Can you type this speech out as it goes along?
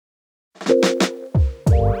Hey,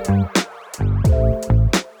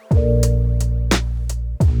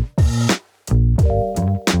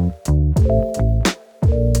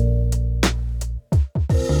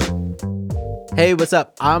 what's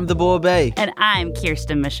up? I'm the Boy Bey. And I'm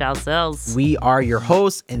Kirsten Michelle Sills. We are your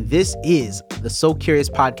hosts, and this is the So Curious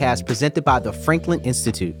podcast presented by the Franklin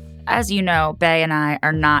Institute. As you know, Bey and I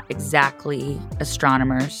are not exactly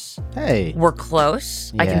astronomers. Hey. We're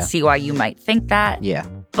close. Yeah. I can see why you might think that. Yeah.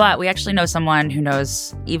 But we actually know someone who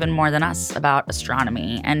knows even more than us about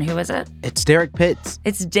astronomy. And who is it? It's Derrick Pitts.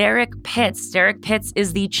 It's Derrick Pitts. Derrick Pitts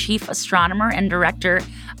is the chief astronomer and director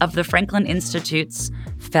of the Franklin Institute's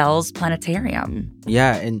Fels Planetarium.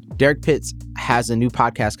 Yeah, and Derrick Pitts has a new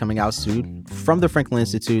podcast coming out soon from the Franklin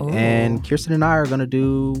Institute. Ooh. And Kirsten and I are going to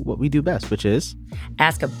do what we do best, which is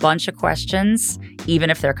ask a bunch of questions, even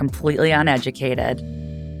if they're completely uneducated.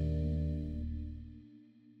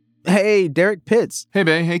 Hey, Derrick Pitts. Hey,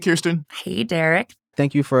 Bey. Hey, Kirsten. Hey, Derrick.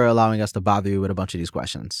 Thank you for allowing us to bother you with a bunch of these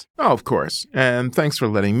questions. Oh, of course. And thanks for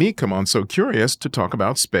letting me come on So Curious to talk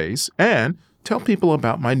about space and tell people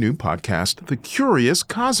about my new podcast, The Curious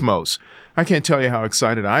Cosmos. I can't tell you how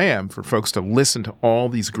excited I am for folks to listen to all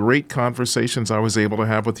these great conversations I was able to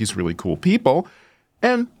have with these really cool people.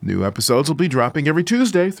 And new episodes will be dropping every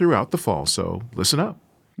Tuesday throughout the fall, so listen up.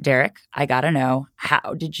 Derrick, I gotta know,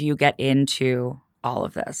 how did you get into all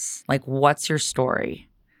of this? Like, what's your story?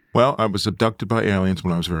 Well, I was abducted by aliens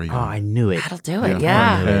when I was very young. Oh, I knew it. That'll do it,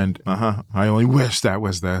 yeah. And I only wish that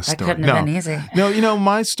was the story. That couldn't have been easy. No,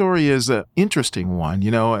 my story is an interesting one.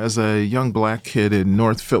 You know, as a young black kid in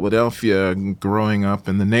North Philadelphia growing up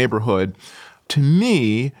in the neighborhood, to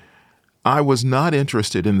me, I was not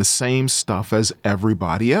interested in the same stuff as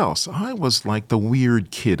everybody else. I was like the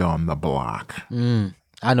weird kid on the block.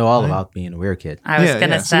 I know all about being a weird kid. I was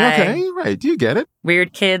going to say. Okay, right. Do you get it?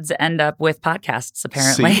 Weird kids end up with podcasts,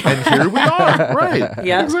 apparently. See, and here we are. Right.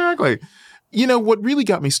 Yeah. Exactly. You know, what really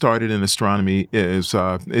got me started in astronomy is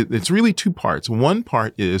it's really two parts. One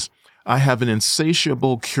part is I have an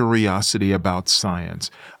insatiable curiosity about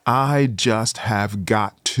science. I just have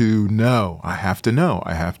got to know. I have to know.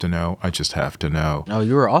 I have to know. I just have to know. Oh,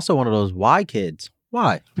 you were also one of those why kids.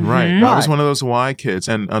 Why? Right. Mm-hmm. I was one of those why kids.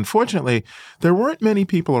 And unfortunately, there weren't many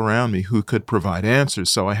people around me who could provide answers.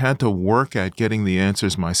 So I had to work at getting the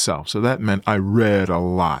answers myself. So that meant I read a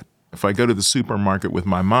lot. If I go to the supermarket with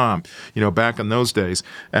my mom, you know, back in those days,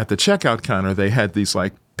 at the checkout counter, they had these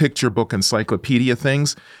like picture book encyclopedia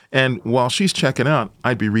things. And while she's checking out,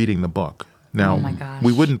 I'd be reading the book. Now, Oh my gosh.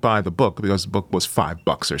 we wouldn't buy the book because the book was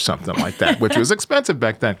 $5 or something like that, which was expensive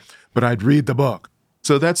back then. But I'd read the book.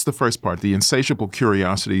 So that's the first part, the insatiable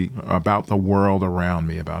curiosity about the world around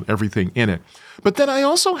me, about everything in it. But then I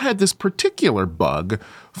also had this particular bug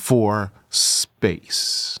for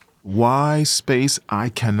space. Why space? I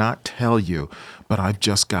cannot tell you, but I've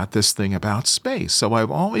just got this thing about space. So I've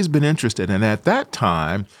always been interested. And at that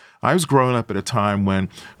time, I was growing up at a time when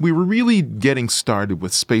we were really getting started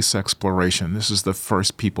with space exploration. This is the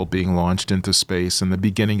first people being launched into space and the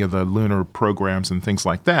beginning of the lunar programs and things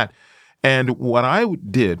like that. And what I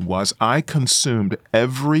did was I consumed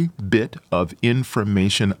every bit of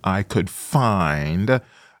information I could find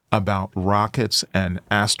about rockets and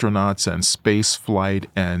astronauts and space flight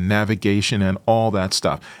and navigation and all that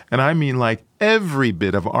stuff. And I mean like every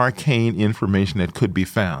bit of arcane information that could be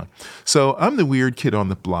found. So I'm the weird kid on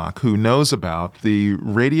the block who knows about the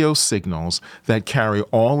radio signals that carry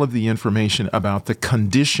all of the information about the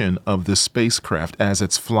condition of the spacecraft as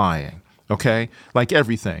it's flying. Okay? Like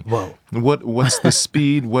everything. Whoa. What's the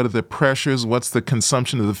speed? What are the pressures? What's the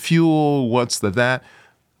consumption of the fuel? What's the that?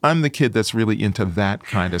 I'm the kid that's really into that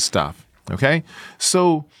kind of stuff. Okay?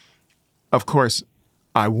 So, of course,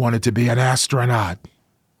 I wanted to be an astronaut,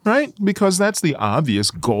 right? Because that's the obvious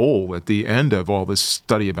goal at the end of all this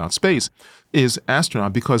study about space is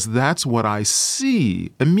astronaut, because that's what I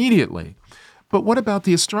see immediately. But what about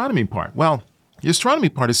the astronomy part? Well, the astronomy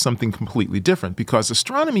part is something completely different because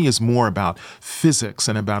astronomy is more about physics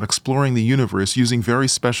and about exploring the universe using very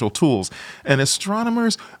special tools. And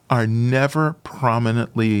astronomers are never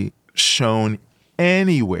prominently shown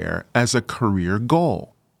anywhere as a career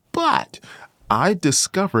goal. But I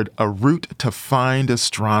discovered a route to find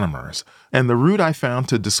astronomers. And the route I found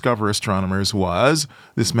to discover astronomers was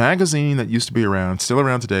this magazine that used to be around, still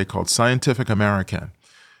around today, called Scientific American.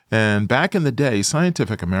 And back in the day,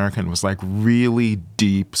 Scientific American was like really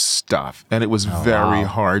deep stuff, and it was very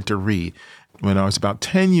hard to read. When I was about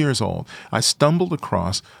 10 years old, I stumbled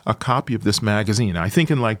across a copy of this magazine. I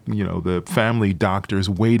think in like, you know, the family doctor's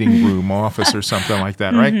waiting room office or something like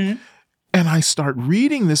that, right? Mm-hmm. And I start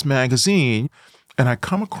reading this magazine, and I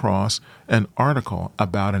come across an article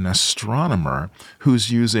about an astronomer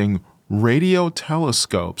who's using radio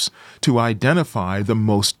telescopes to identify the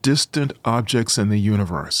most distant objects in the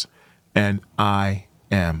universe. And I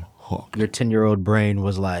am hooked. Your 10-year-old brain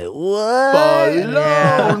was like, what?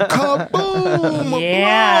 Balloon, kaboom,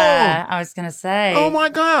 Yeah, blown. I was going to say. Oh my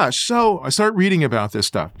gosh. So I start reading about this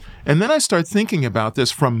stuff. And then I start thinking about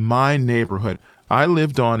this from my neighborhood. I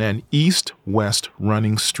lived on an east-west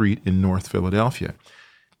running street in North Philadelphia.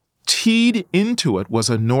 Teed into it was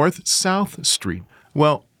a north-south street.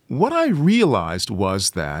 Well, what I realized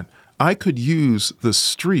was that I could use the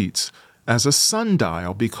streets as a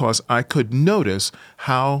sundial because I could notice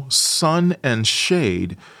how sun and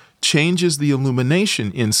shade changes the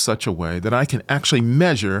illumination in such a way that I can actually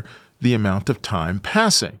measure the amount of time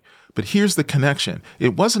passing. But here's the connection.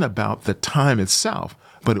 It wasn't about the time itself,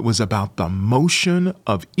 but it was about the motion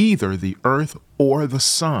of either the earth or the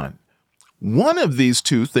sun. One of these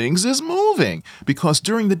two things is moving because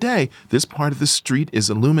during the day, this part of the street is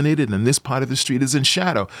illuminated and this part of the street is in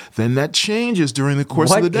shadow. Then that changes during the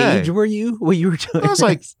course of the day. What age were you when you were doing I was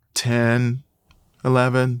like 10,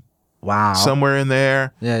 11, wow, somewhere in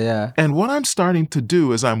there. Yeah. And what I'm starting to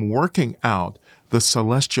do is I'm working out the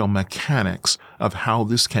celestial mechanics of how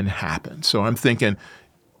this can happen. So I'm thinking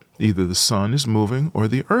either the sun is moving or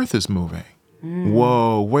the earth is moving.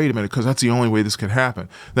 Whoa, wait a minute, because that's the only way this could happen.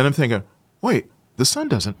 Then I'm thinking, wait, the sun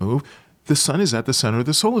doesn't move. The sun is at the center of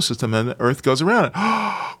the solar system and the earth goes around it.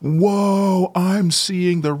 Whoa, I'm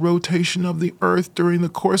seeing the rotation of the earth during the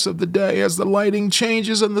course of the day as the lighting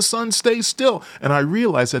changes and the sun stays still. And I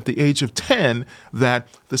realized at the age of 10 that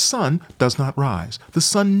the sun does not rise. The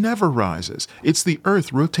sun never rises. It's the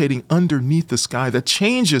earth rotating underneath the sky that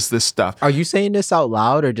changes this stuff. Are you saying this out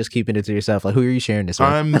loud or just keeping it to yourself? Like, who are you sharing this with?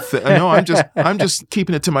 I'm just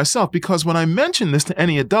keeping it to myself because when I mention this to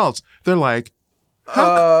any adults, they're like,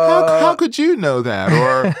 how could you know that?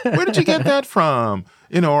 Or where did you get that from?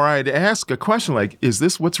 Or I'd ask a question like, is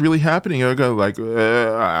this what's really happening? I'd go like,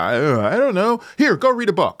 I don't know. Here, go read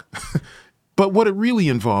a book. But what it really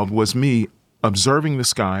involved was me observing the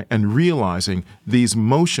sky and realizing these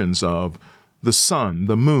motions of the sun,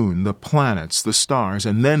 the moon, the planets, the stars,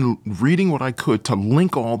 and then reading what I could to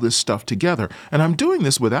link all this stuff together. And I'm doing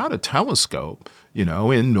this without a telescope,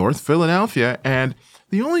 in North Philadelphia. And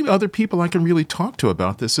the only other people I can really talk to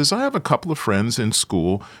about this is I have a couple of friends in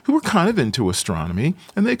school who were kind of into astronomy,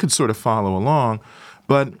 and they could sort of follow along.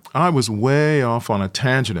 But I was way off on a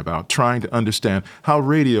tangent about trying to understand how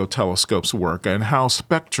radio telescopes work and how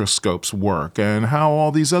spectroscopes work and how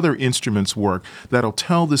all these other instruments work that'll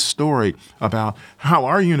tell this story about how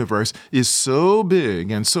our universe is so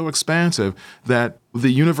big and so expansive that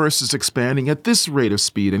the universe is expanding at this rate of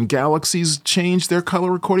speed and galaxies change their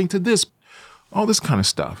color according to this. All this kind of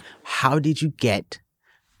stuff. How did you get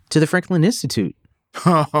to the Franklin Institute?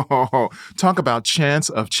 Oh, talk about chance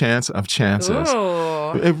of chances.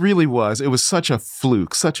 Ooh. It really was. It was such a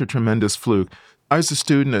fluke, such a tremendous fluke. I was a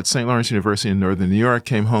student at St. Lawrence University in Northern New York,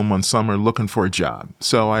 came home one summer looking for a job.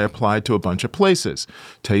 So I applied to a bunch of places.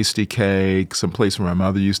 Tasty Cake, some place where my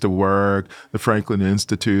mother used to work, the Franklin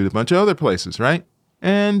Institute, a bunch of other places, right?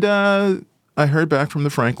 And I heard back from the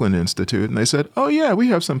Franklin Institute, and they said, oh, yeah, we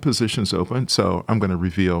have some positions open. So I'm going to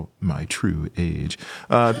reveal my true age.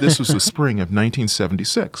 This was the spring of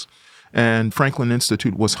 1976. And Franklin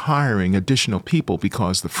Institute was hiring additional people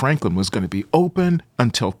because the Franklin was going to be open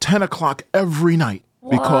until 10 o'clock every night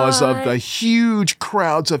because of the huge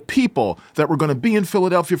crowds of people that were going to be in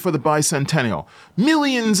Philadelphia for the bicentennial.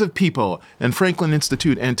 Millions of people. And Franklin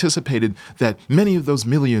Institute anticipated that many of those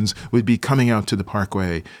millions would be coming out to the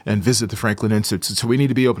Parkway and visit the Franklin Institute. So we need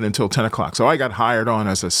to be open until 10 o'clock. So I got hired on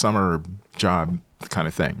as a summer job kind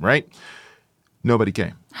of thing, right? Nobody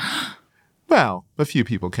came. Well, a few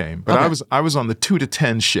people came, but Okay. I was on the 2 to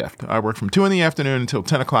 10 shift. I worked from 2 in the afternoon until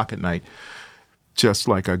 10 o'clock at night, just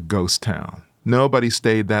like a ghost town. Nobody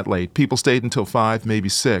stayed that late. People stayed until 5, maybe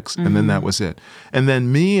 6, and then that was it. And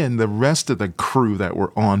then me and the rest of the crew that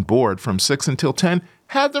were on board from 6 until 10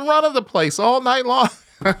 had the run of the place all night long.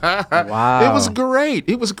 Wow. It was great.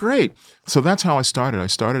 It was great. So that's how I started. I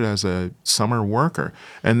started as a summer worker.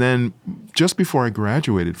 And then just before I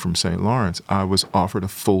graduated from St. Lawrence, I was offered a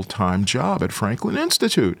full-time job at Franklin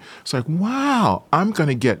Institute. It's like, wow, I'm going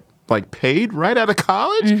to get paid right out of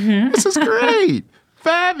college? This is great.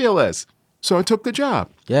 Fabulous. So I took the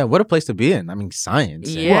job. Yeah, what a place to be in. I mean, science.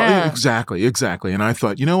 Yeah. Well, exactly. And I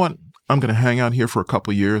thought, you know what? I'm going to hang out here for a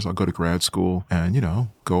couple of years. I'll go to grad school and,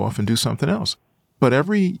 go off and do something else. But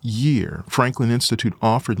every year, Franklin Institute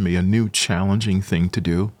offered me a new challenging thing to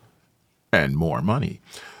do and more money.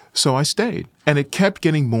 So I stayed. And it kept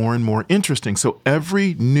getting more and more interesting. So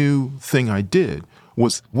every new thing I did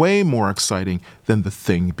was way more exciting than the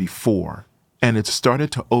thing before. And it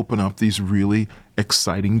started to open up these really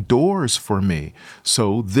exciting doors for me.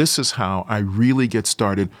 So this is how I really get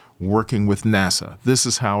started working with NASA. This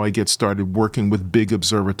is how I get started working with big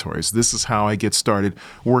observatories. This is how I get started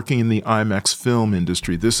working in the IMAX film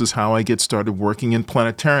industry. This is how I get started working in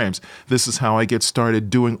planetariums. This is how I get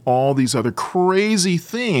started doing all these other crazy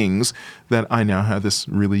things that I now have this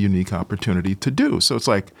really unique opportunity to do. So it's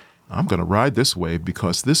like, I'm going to ride this wave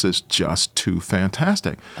because this is just too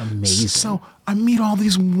fantastic. Amazing. So I meet all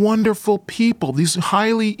these wonderful people, these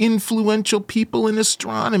highly influential people in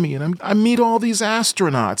astronomy, and I meet all these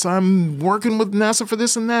astronauts. I'm working with NASA for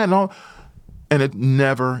this and that, and it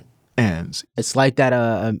never ends. It's like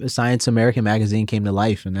that Science American magazine came to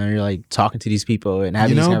life, and now you're like talking to these people and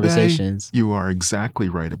having these conversations. Bey, you are exactly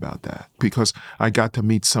right about that, because I got to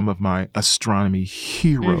meet some of my astronomy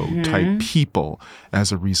hero type people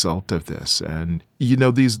as a result of this. And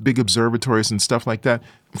these big observatories and stuff like that.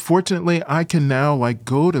 Fortunately, I can now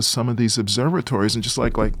go to some of these observatories and just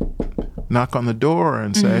like knock on the door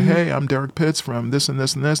and say, hey, I'm Derrick Pitts from this and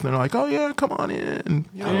this and this. And they're like, oh yeah, come on in.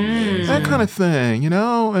 That kind of thing,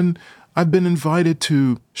 And I've been invited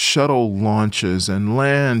to shuttle launches and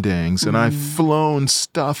landings, and I've flown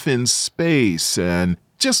stuff in space and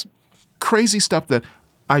just crazy stuff that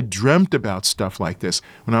I dreamt about stuff like this.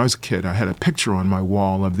 When I was a kid, I had a picture on my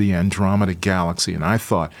wall of the Andromeda Galaxy, and I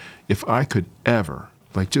thought, if I could ever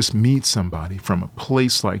just meet somebody from a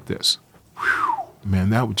place like this, man,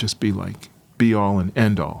 that would just be be all and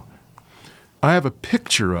end all. I have a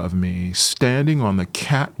picture of me standing on the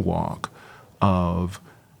catwalk of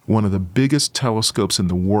one of the biggest telescopes in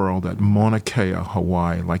the world at Mauna Kea,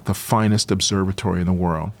 Hawaii, the finest observatory in the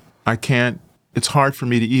world. It's hard for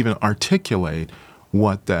me to even articulate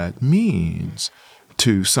what that means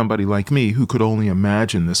to somebody like me who could only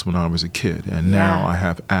imagine this when I was a kid. And now I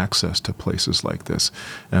have access to places like this.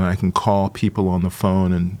 And I can call people on the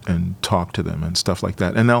phone and talk to them and stuff like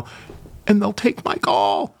that. And they'll take my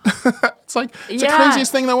call. It's the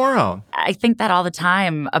craziest thing in the world. I think that all the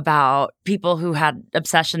time about people who had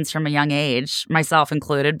obsessions from a young age, myself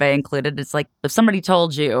included, Bey included. It's like if somebody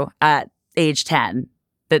told you at age 10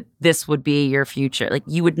 that this would be your future,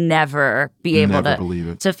 you would never be able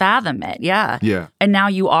to fathom it. Yeah. Yeah. And now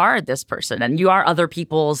you are this person, and you are other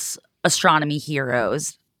people's astronomy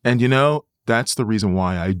heroes. And that's the reason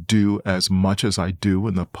why I do as much as I do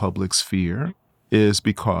in the public sphere, is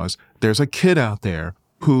because there's a kid out there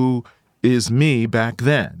who is me back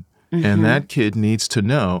then. And that kid needs to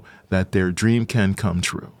know that their dream can come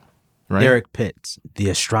true. Right? Derrick Pitts, the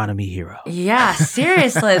astronomy hero. Yeah,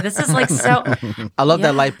 seriously. This is so... I love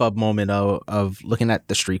that light bulb moment of looking at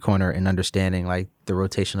the street corner and understanding the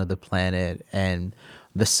rotation of the planet and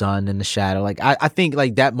the sun and the shadow. I think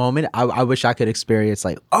that moment, I wish I could experience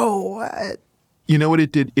oh, what? You know what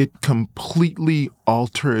it did? It completely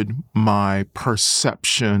altered my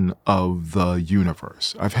perception of the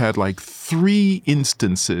universe. I've had 3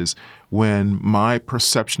 instances when my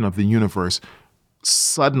perception of the universe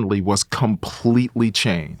suddenly was completely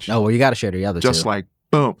changed. Oh, well, you got to share the other Just two.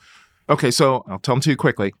 Boom. Okay, so I'll tell them to you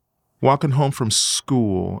quickly. Walking home from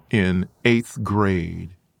school in 8th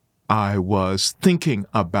grade, I was thinking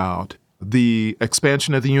about the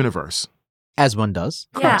expansion of the universe. As one does.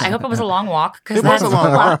 Yeah, I hope it was a long walk, because It was a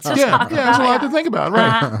long walk. Yeah, it was a lot to think about,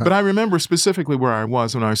 right? But I remember specifically where I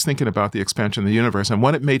was when I was thinking about the expansion of the universe, and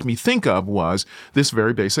what it made me think of was this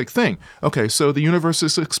very basic thing. Okay, so the universe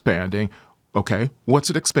is expanding. Okay, what's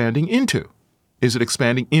it expanding into? Is it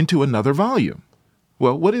expanding into another volume?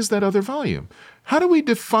 Well, what is that other volume? How do we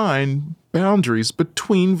define boundaries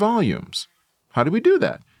between volumes? How do we do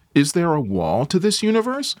that? Is there a wall to this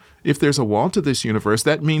universe? If there's a wall to this universe,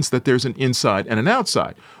 that means that there's an inside and an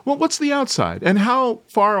outside. Well, what's the outside? And how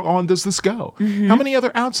far on does this go? How many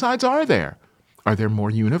other outsides are there? Are there more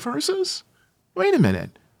universes? Wait a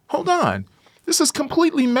minute. Hold on. This is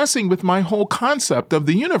completely messing with my whole concept of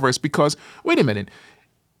the universe, because, wait a minute,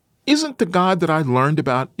 isn't the God that I learned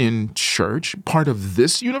about in church part of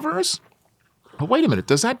this universe? Oh, wait a minute,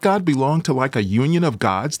 does that God belong to a union of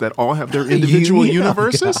gods that all have their individual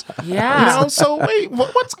universes? Yeah. So wait,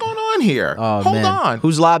 what's going on here? Oh, Hold man. on.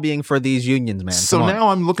 Who's lobbying for these unions, man? So now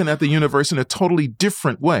I'm looking at the universe in a totally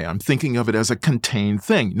different way. I'm thinking of it as a contained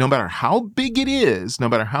thing. No matter how big it is, no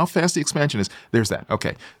matter how fast the expansion is, there's that.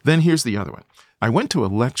 Okay, then here's the other one. I went to a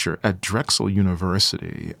lecture at Drexel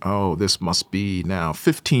University. Oh, this must be now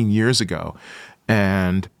 15 years ago.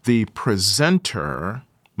 And the presenter,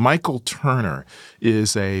 Michael Turner,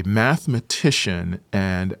 is a mathematician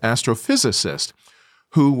and astrophysicist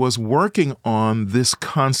who was working on this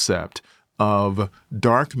concept of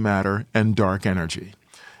dark matter and dark energy.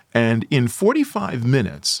 And in 45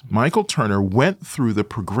 minutes, Michael Turner went through the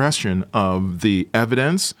progression of the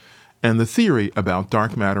evidence and the theory about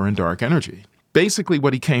dark matter and dark energy. Basically,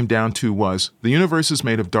 what he came down to was the universe is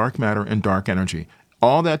made of dark matter and dark energy.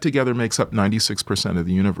 All that together makes up 96% of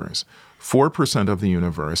the universe. 4% of the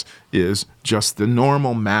universe is just the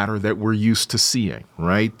normal matter that we're used to seeing,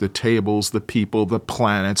 right? The tables, the people, the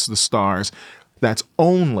planets, the stars. That's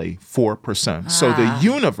only 4%. So the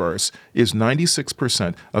universe is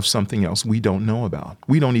 96% of something else we don't know about.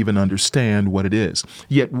 We don't even understand what it is.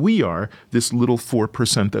 Yet we are this little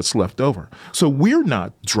 4% that's left over. So we're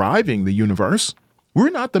not driving the universe. We're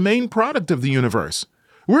not the main product of the universe.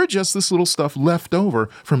 We're just this little stuff left over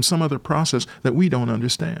from some other process that we don't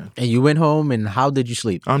understand. And you went home, and how did you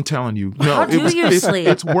sleep? I'm telling you, no, How do you sleep?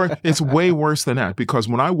 It's way worse than that, because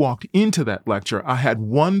when I walked into that lecture, I had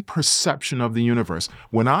one perception of the universe.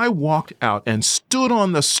 When I walked out and stood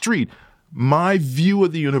on the street, my view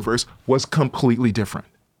of the universe was completely different.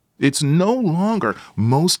 It's no longer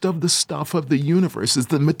most of the stuff of the universe is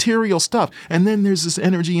the material stuff, and then there's this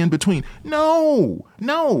energy in between. No,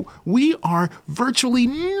 we are virtually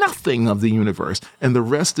nothing of the universe, and the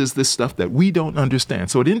rest is this stuff that we don't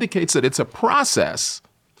understand. So it indicates that it's a process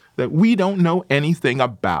that we don't know anything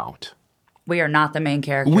about. We are not the main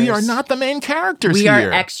characters. We are not the main characters We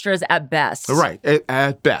here. are extras at best. Right,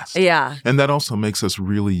 at best. Yeah. And that also makes us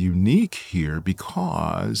really unique here,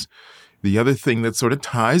 because the other thing that sort of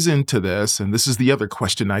ties into this, and this is the other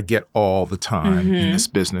question I get all the time in this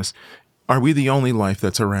business, are we the only life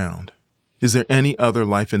that's around? Is there any other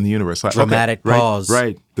life in the universe? Dramatic pause.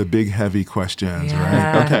 Right. The big, heavy questions,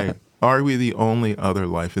 Yeah. right? Okay. Are we the only other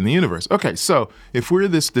life in the universe? Okay, so if we're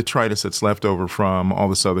this detritus that's left over from all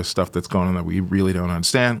this other stuff that's going on that we really don't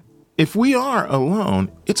understand, if we are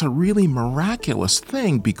alone, it's a really miraculous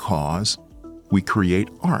thing, because we create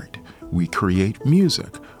art, we create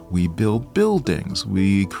music, we build buildings,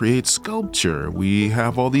 we create sculpture, we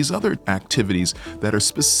have all these other activities that are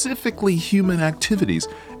specifically human activities.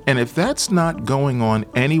 And if that's not going on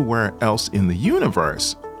anywhere else in the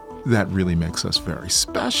universe, that really makes us very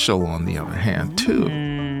special on the other hand, too.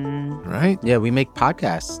 Right? Yeah, we make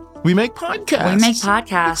podcasts. We make podcasts. We make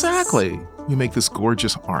podcasts. Exactly. We make this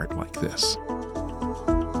gorgeous art like this.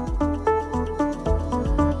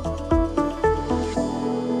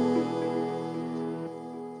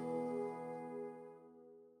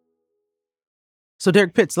 So,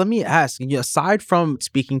 Derrick Pitts, let me ask you, aside from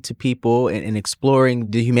speaking to people and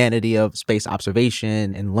exploring the humanity of space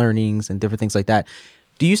observation and learnings and different things like that,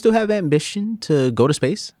 do you still have ambition to go to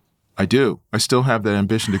space? I do. I still have that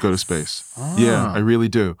ambition to go to space. Yeah, I really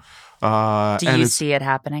do. Do you see it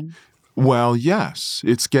happening? Well, yes.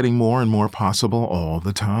 It's getting more and more possible all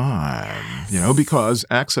the time, because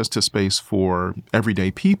access to space for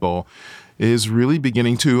everyday people is really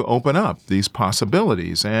beginning to open up these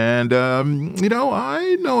possibilities. And,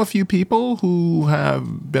 I know a few people who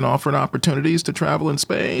have been offered opportunities to travel in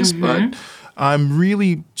space, but I'm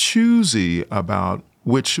really choosy about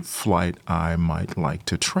which flight I might like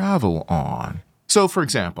to travel on. So, for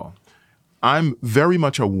example, I'm very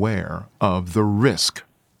much aware of the risk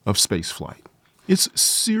of spaceflight. It's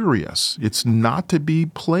serious. It's not to be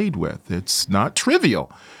played with. It's not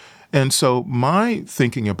trivial. And so my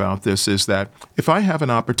thinking about this is that if I have an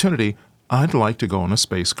opportunity, I'd like to go on a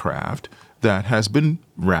spacecraft that has been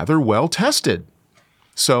rather well tested.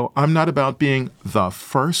 So I'm not about being the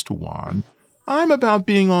first one. I'm about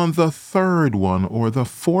being on the third one or the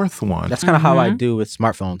fourth one. That's kind of how I do with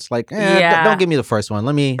smartphones. Like, don't give me the first one.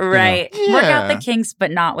 Let me, Right. Yeah. Work out the kinks,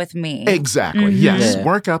 but not with me. Exactly. Yes. Yeah.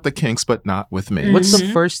 Work out the kinks, but not with me. What's the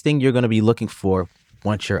first thing you're going to be looking for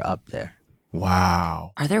once you're up there?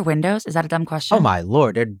 Wow. Are there windows? Is that a dumb question? Oh, my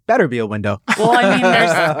Lord. There better be a window. Well, I mean,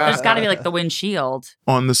 there's got to be like the windshield.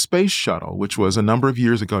 On the space shuttle, which was a number of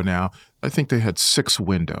years ago now, I think they had 6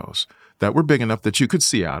 windows that were big enough that you could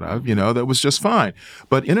see out of, that was just fine.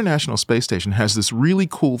 But International Space Station has this really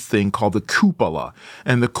cool thing called the cupola.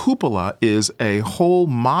 And the cupola is a whole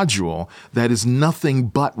module that is nothing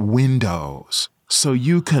but windows. So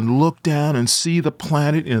you can look down and see the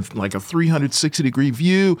planet in like a 360-degree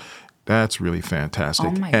view. That's really fantastic.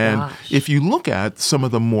 Oh my and gosh. if you look at some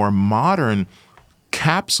of the more modern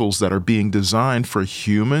capsules that are being designed for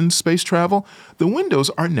human space travel, the windows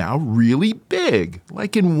are now really big.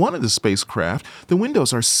 Like in one of the spacecraft, the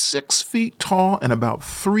windows are 6 feet tall and about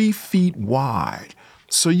 3 feet wide.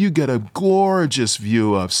 So you get a gorgeous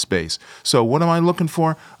view of space. So what am I looking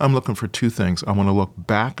for? I'm looking for two things. I want to look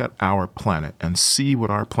back at our planet and see what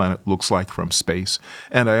our planet looks like from space.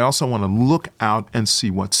 And I also want to look out and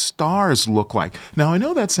see what stars look like. Now, I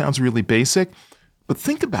know that sounds really basic, but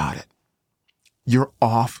think about it. You're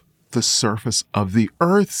off the surface of the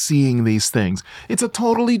Earth seeing these things. It's a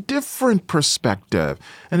totally different perspective.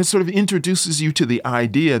 And it sort of introduces you to the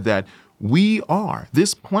idea that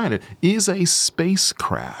this planet is a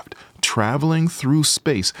spacecraft traveling through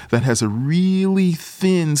space that has a really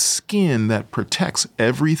thin skin that protects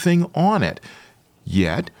everything on it.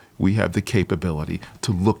 Yet, we have the capability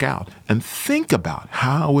to look out and think about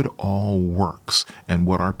how it all works and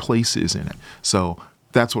what our place is in it. So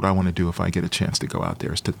that's what I want to do if I get a chance to go out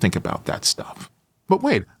there, is to think about that stuff. But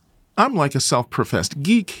wait, I'm like a self-professed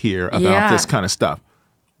geek here about this kind of stuff.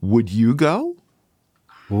 Would you go?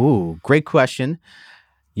 Ooh, great question.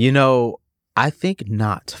 I think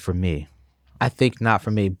not for me.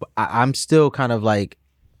 But I'm still kind of like,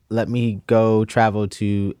 let me go travel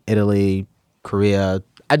to Italy, Korea.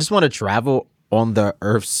 I just want to travel on the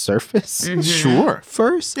Earth's surface. Mm-hmm. Sure.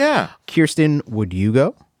 First. Yeah. Kirsten, would you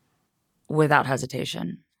go? Without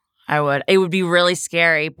hesitation, I would. It would be really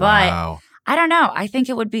scary, but Wow. I don't know. I think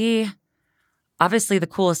it would be obviously the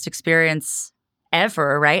coolest experience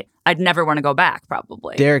ever, right? I'd never want to go back,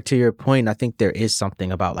 probably. Derrick, to your point, I think there is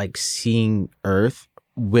something about like seeing Earth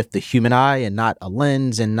with the human eye and not a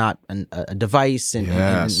lens and not a device and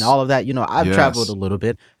all of that. I've traveled a little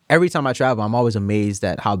bit. Every time I travel, I'm always amazed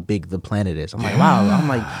at how big the planet is. I'm like, wow. I'm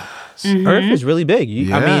like, Earth is really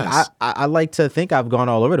big. I mean, I like to think I've gone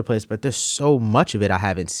all over the place, but there's so much of it I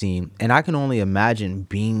haven't seen. And I can only imagine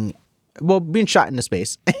being shot into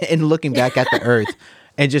space and looking back at the Earth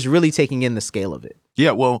and just really taking in the scale of it.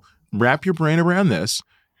 Yeah, well, wrap your brain around this.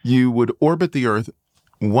 You would orbit the Earth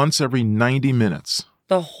once every 90 minutes.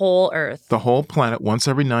 The whole Earth. The whole planet once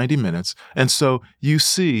every 90 minutes. And so you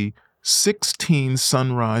see 16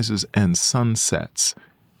 sunrises and sunsets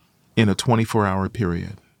in a 24-hour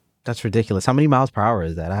period. That's ridiculous. How many miles per hour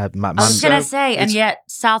is that? I was going to say, and yet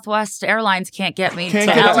Southwest Airlines can't get me to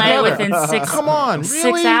LA within 6 Come on,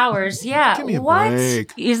 really? 6 hours. Yeah. Give me a what?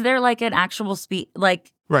 break. Is there like an actual speed?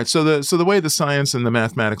 Like, right. So the way the science and the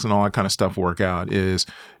mathematics and all that kind of stuff work out is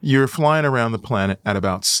you're flying around the planet at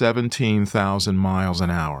about 17,000 miles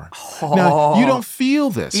an hour. Oh. Now, you don't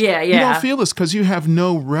feel this. Yeah. You don't feel this because you have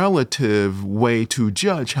no relative way to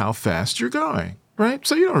judge how fast you're going, right?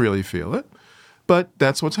 So you don't really feel it. But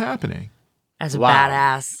that's what's happening. As a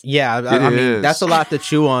badass. Yeah, I mean, that's a lot to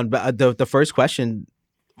chew on. But the first question,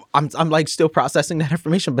 I'm like still processing that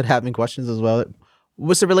information, but having questions as well.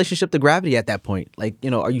 What's the relationship to gravity at that point? Like,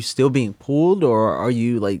 are you still being pulled or are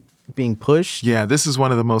you like being pushed? Yeah, this is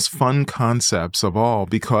one of the most fun concepts of all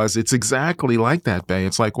because it's exactly like that, Bey.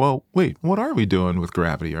 It's like, well, wait, what are we doing with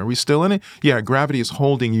gravity? Are we still in it? Yeah, gravity is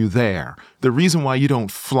holding you there. The reason why you don't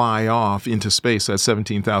fly off into space at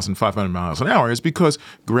 17,500 miles an hour is because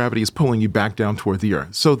gravity is pulling you back down toward the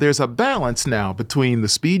Earth. So there's a balance now between the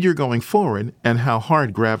speed you're going forward and how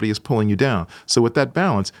hard gravity is pulling you down. So with that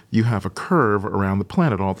balance, you have a curve around the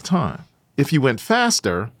planet all the time. If you went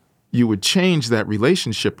faster, you would change that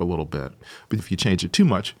relationship a little bit. But if you change it too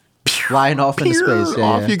much, flying off into space.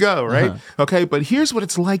 Off you go, right? Okay, but here's what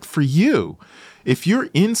it's like for you. If you're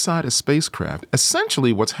inside a spacecraft,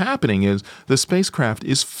 essentially what's happening is the spacecraft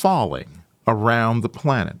is falling around the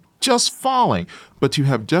planet. Just falling. But you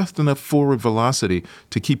have just enough forward velocity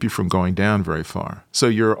to keep you from going down very far. So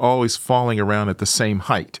you're always falling around at the same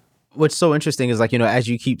height. What's so interesting is like, as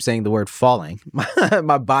you keep saying the word falling,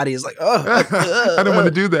 my body is like, I don't want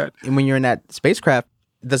to do that. And when you're in that spacecraft,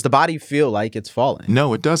 does the body feel like it's falling?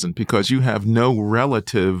 No, it doesn't, because you have no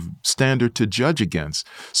relative standard to judge against.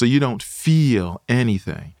 So you don't feel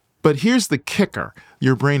anything. But here's the kicker.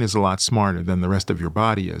 Your brain is a lot smarter than the rest of your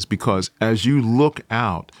body is, because as you look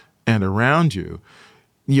out and around you,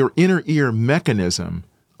 your inner ear mechanism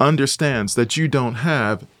understands that you don't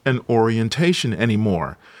have an orientation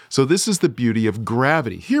anymore. So this is the beauty of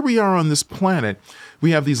gravity. Here we are on this planet.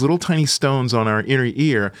 We have these little tiny stones on our inner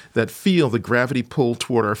ear that feel the gravity pull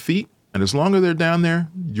toward our feet. And as long as they're down there,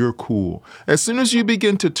 you're cool. As soon as you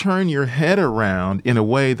begin to turn your head around in a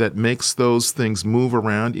way that makes those things move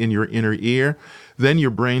around in your inner ear, then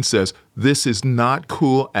your brain says, this is not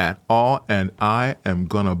cool at all, and I am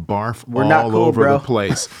going to barf all over the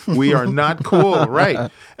place. We are not cool,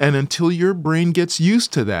 right? And until your brain gets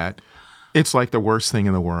used to that, it's like the worst thing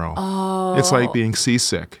in the world. Oh. It's like being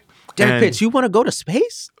seasick. Derrick Pitts, you want to go to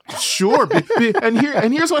space? Sure. And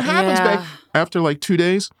here's what happens, babe. After like 2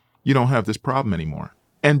 days, you don't have this problem anymore.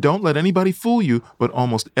 And don't let anybody fool you, but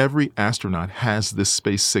almost every astronaut has this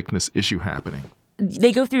space sickness issue happening.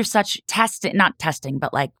 They go through such not testing,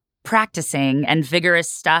 but like practicing and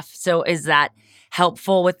vigorous stuff. So is that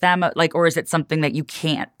helpful with them? Like, or is it something that you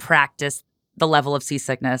can't practice the level of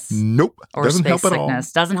seasickness? Nope. Or Doesn't space help at all.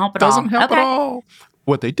 sickness? Doesn't help at all. Doesn't help Okay. at all.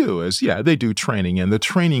 What they do is, they do training, and the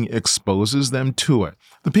training exposes them to it.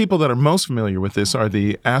 The people that are most familiar with this are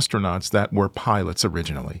the astronauts that were pilots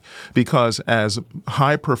originally, because as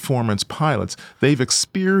high-performance pilots, they've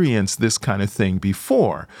experienced this kind of thing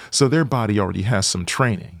before, so their body already has some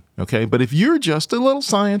training. Okay, but if you're just a little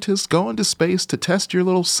scientist going to space to test your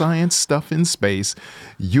little science stuff in space,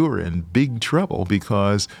 you're in big trouble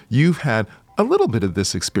because you've had a little bit of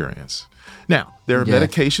this experience. Now, there are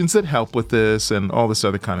medications that help with this and all this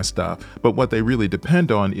other kind of stuff, but what they really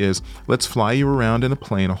depend on is, let's fly you around in a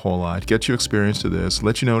plane a whole lot, get you experienced to this,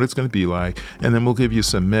 let you know what it's going to be like, and then we'll give you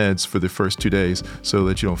some meds for the first 2 days so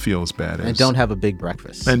that you don't feel as bad as... And don't have a big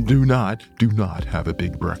breakfast. And do not have a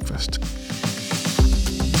big breakfast.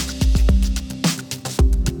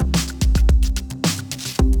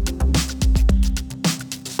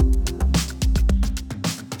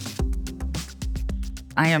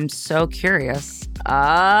 I am so curious.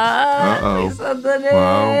 Uh-oh. Something.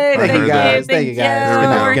 Wow. Thank you, guys. Thank you. Good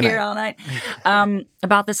night. We're Good here night. all night.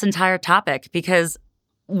 About this entire topic, because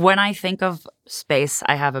when I think of space,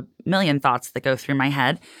 I have a million thoughts that go through my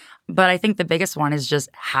head. But I think the biggest one is just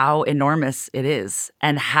how enormous it is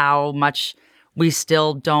and how much we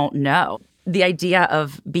still don't know. The idea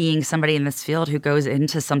of being somebody in this field who goes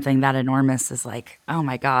into something that enormous is like, oh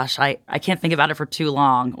my gosh, I can't think about it for too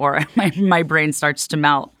long, or my brain starts to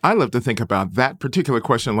melt. I love to think about that particular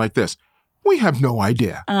question like this. We have no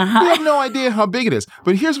idea. We have no idea how big it is.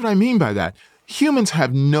 But here's what I mean by that. Humans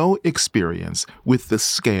have no experience with the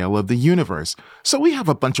scale of the universe. So we have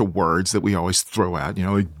a bunch of words that we always throw out,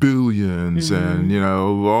 like billions and,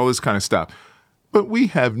 all this kind of stuff. But we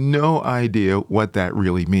have no idea what that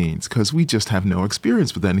really means because we just have no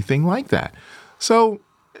experience with anything like that. So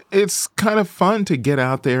it's kind of fun to get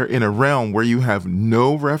out there in a realm where you have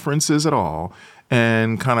no references at all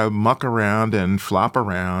and kind of muck around and flop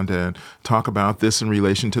around and talk about this in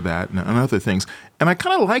relation to that and other things. And I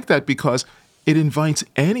kind of like that because it invites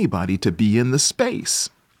anybody to be in the space.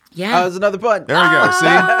 Yeah. That was another pun. There we go. See?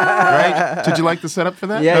 Right? Did you like the setup for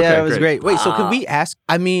that? Yeah, Okay, it was great. Wait, so could we ask,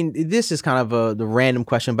 this is kind of the random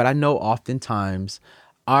question, but I know oftentimes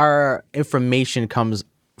our information comes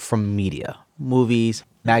from media, movies,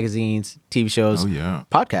 magazines, TV shows,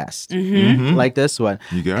 podcasts, like this one.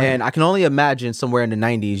 You got it. And I can only imagine somewhere in the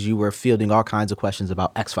 90s, you were fielding all kinds of questions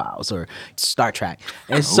about X-Files or Star Trek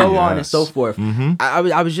and so on and so forth. I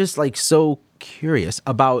was just like so curious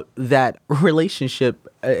about that relationship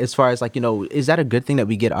as far as like, is that a good thing that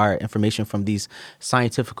we get our information from these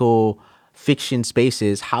scientifical fiction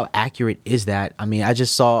spaces? How accurate is that? I mean, I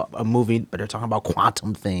just saw a movie, but they're talking about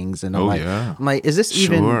quantum things. And I'm like, is this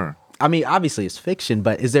even, I mean, obviously it's fiction,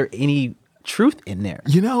 but is there any truth in there?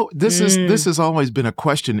 This has always been a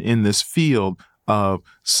question in this field of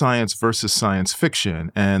science versus science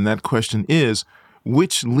fiction. And that question is,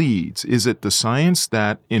 which leads? Is it the science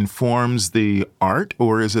that informs the art,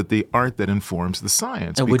 or is it the art that informs the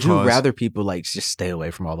science? And would you rather people like just stay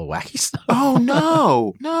away from all the wacky stuff? Oh,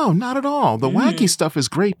 no, not at all. The wacky stuff is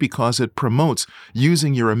great because it promotes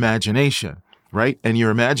using your imagination, right? And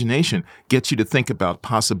your imagination gets you to think about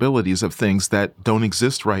possibilities of things that don't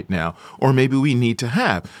exist right now, or maybe we need to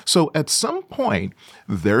have. So at some point,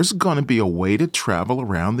 there's going to be a way to travel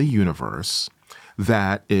around the universe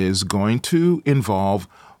that is going to involve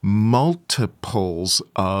multiples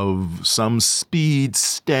of some speed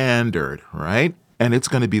standard, right? And it's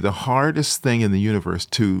going to be the hardest thing in the universe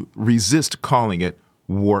to resist calling it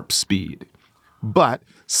warp speed. But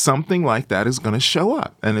something like that is going to show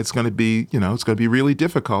up, and it's going to be, it's going to be really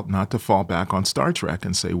difficult not to fall back on Star Trek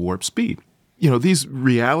and say warp speed. These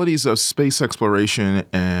realities of space exploration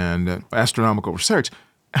and astronomical research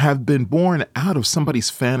have been born out of somebody's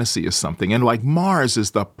fantasy of something. And like Mars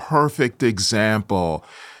is the perfect example.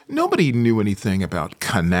 Nobody knew anything about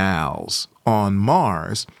canals on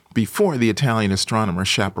Mars before the Italian astronomer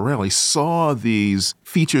Schiaparelli saw these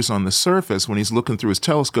features on the surface when he's looking through his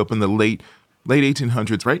telescope in the late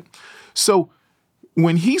 1800s, right? So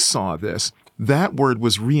when he saw this, that word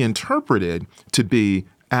was reinterpreted to be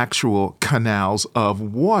actual canals of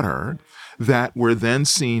water that were then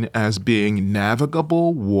seen as being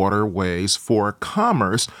navigable waterways for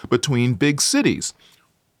commerce between big cities.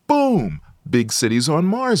 Boom! big cities on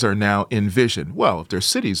Mars are now envisioned. Well, if there's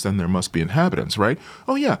cities, then there must be inhabitants, right?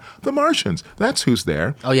 Oh, yeah, the Martians. That's who's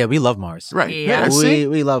there. Oh, yeah, we love Mars. Right. Yeah. See?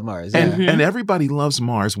 We love Mars. Yeah. And everybody loves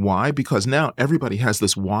Mars. Why? Because now everybody has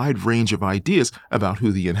this wide range of ideas about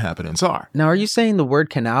who the inhabitants are. Now, are you saying the word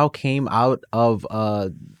canal came out of,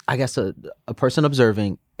 I guess, a person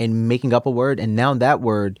observing and making up a word, and now that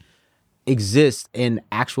word exists in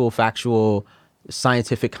actual factual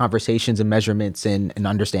scientific conversations and measurements and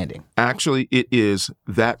understanding? Actually, it is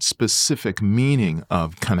that specific meaning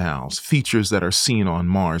of canals, features that are seen on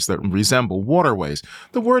Mars that resemble waterways.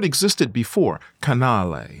 The word existed before,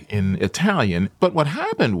 canale, in Italian, but what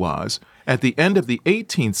happened was, at the end of the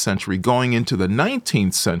 18th century, going into the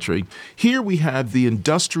 19th century, here we have the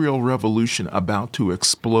Industrial Revolution about to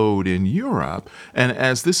explode in Europe, and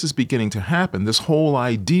as this is beginning to happen, this whole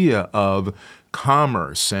idea of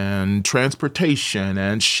commerce and transportation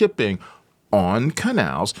and shipping on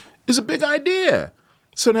canals is a big idea.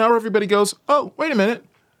 So now everybody goes, oh, wait a minute.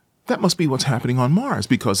 That must be what's happening on Mars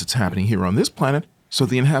because it's happening here on this planet. So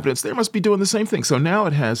the inhabitants there must be doing the same thing. So now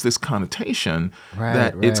it has this connotation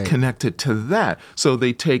that it's connected to that. So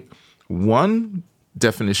they take one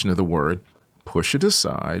definition of the word, push it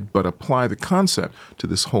aside, but apply the concept to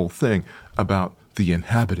this whole thing about the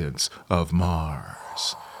inhabitants of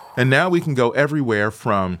Mars. And now we can go everywhere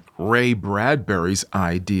from Ray Bradbury's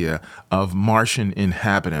idea of Martian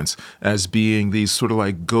inhabitants as being these sort of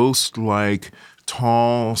like ghost-like,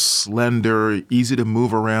 tall, slender, easy to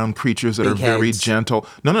move around creatures that big are very heads. gentle.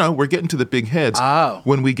 No, we're getting to the big heads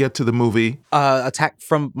when we get to the movie Attack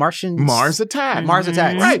from Martians? Mars Attack. Mars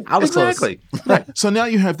Attack. Right, I was exactly. close. Right. So now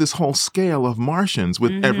you have this whole scale of Martians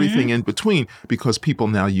with everything in between because people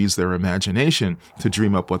now use their imagination to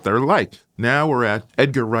dream up what they're like. Now we're at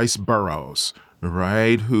Edgar Rice Burroughs,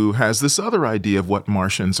 right, who has this other idea of what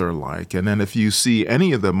Martians are like. And then if you see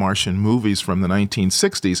any of the Martian movies from the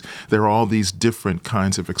 1960s, there are all these different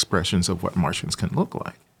kinds of expressions of what Martians can look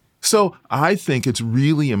like. So I think it's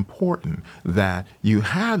really important that you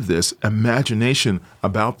have this imagination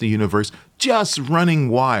about the universe just running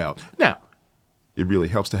wild. Now, it really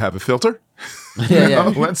helps to have a filter.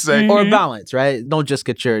 Yeah. Let's say. Or balance, right? Don't just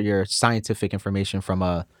get your scientific information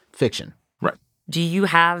from fiction. Right. Do you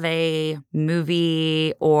have a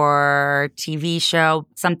movie or TV show,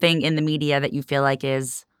 something in the media that you feel like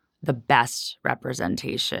is the best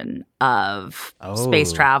representation of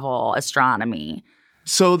space travel, astronomy?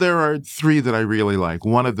 So there are three that I really like.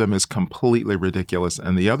 One of them is completely ridiculous,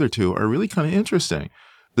 and the other two are really kind of interesting.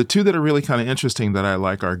 The two that are really kind of interesting that I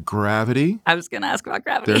like are Gravity. I was going to ask about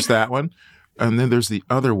Gravity. There's that one. And then there's the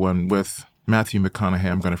other one with Matthew McConaughey.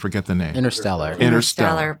 I'm going to forget the name. Interstellar.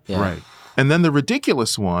 Yeah. Right. And then the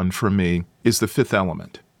ridiculous one for me is The Fifth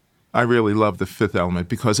Element. I really love The Fifth Element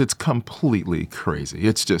because it's completely crazy.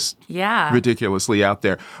 It's just ridiculously out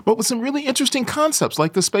there. But with some really interesting concepts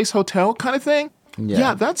like the Space Hotel kind of thing.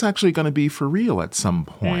 Yeah, that's actually going to be for real at some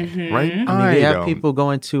point, right? I mean, we have people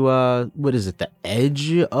going to, what is it, the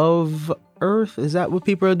edge of Earth? Is that what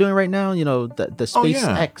people are doing right now? You know, the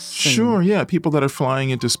SpaceX. Sure, yeah. People that are flying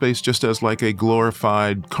into space just as like a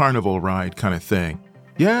glorified carnival ride kind of thing.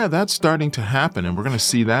 Yeah, that's starting to happen, and we're going to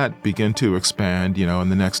see that begin to expand, in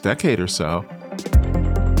the next decade or so.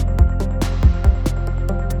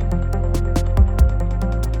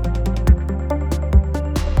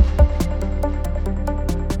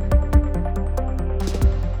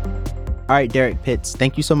 All right, Derrick Pitts,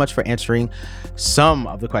 thank you so much for answering some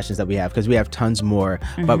of the questions that we have, because we have tons more,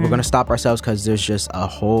 but we're going to stop ourselves because there's just a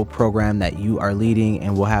whole program that you are leading,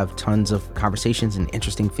 and we'll have tons of conversations and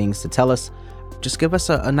interesting things to tell us. Just give us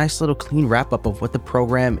a nice little clean wrap up of what the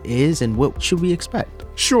program is and what should we expect.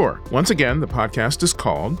 Sure. Once again, the podcast is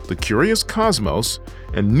called The Curious Cosmos,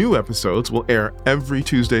 and new episodes will air every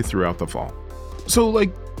Tuesday throughout the fall. So,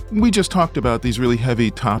 we just talked about these really heavy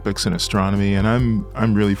topics in astronomy, and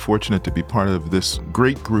I'm really fortunate to be part of this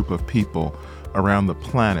great group of people around the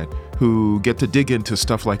planet who get to dig into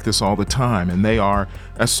stuff like this all the time. And they are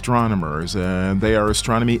astronomers, and they are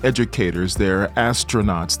astronomy educators, they're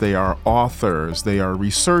astronauts, they are authors, they are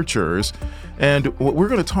researchers. And what we're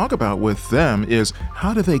going to talk about with them is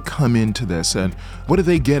how do they come into this, and what do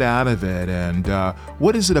they get out of it, and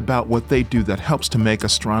what is it about what they do that helps to make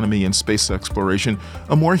astronomy and space exploration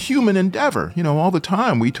a more human endeavor? All the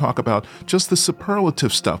time we talk about just the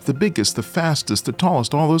superlative stuff, the biggest, the fastest, the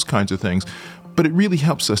tallest, all those kinds of things. But it really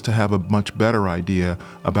helps us to have a much better idea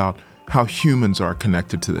about how humans are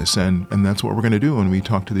connected to this. And that's what we're going to do when we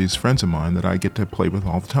talk to these friends of mine that I get to play with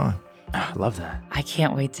all the time. I love that. I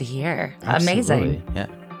can't wait to hear. Absolutely. Amazing. Yeah.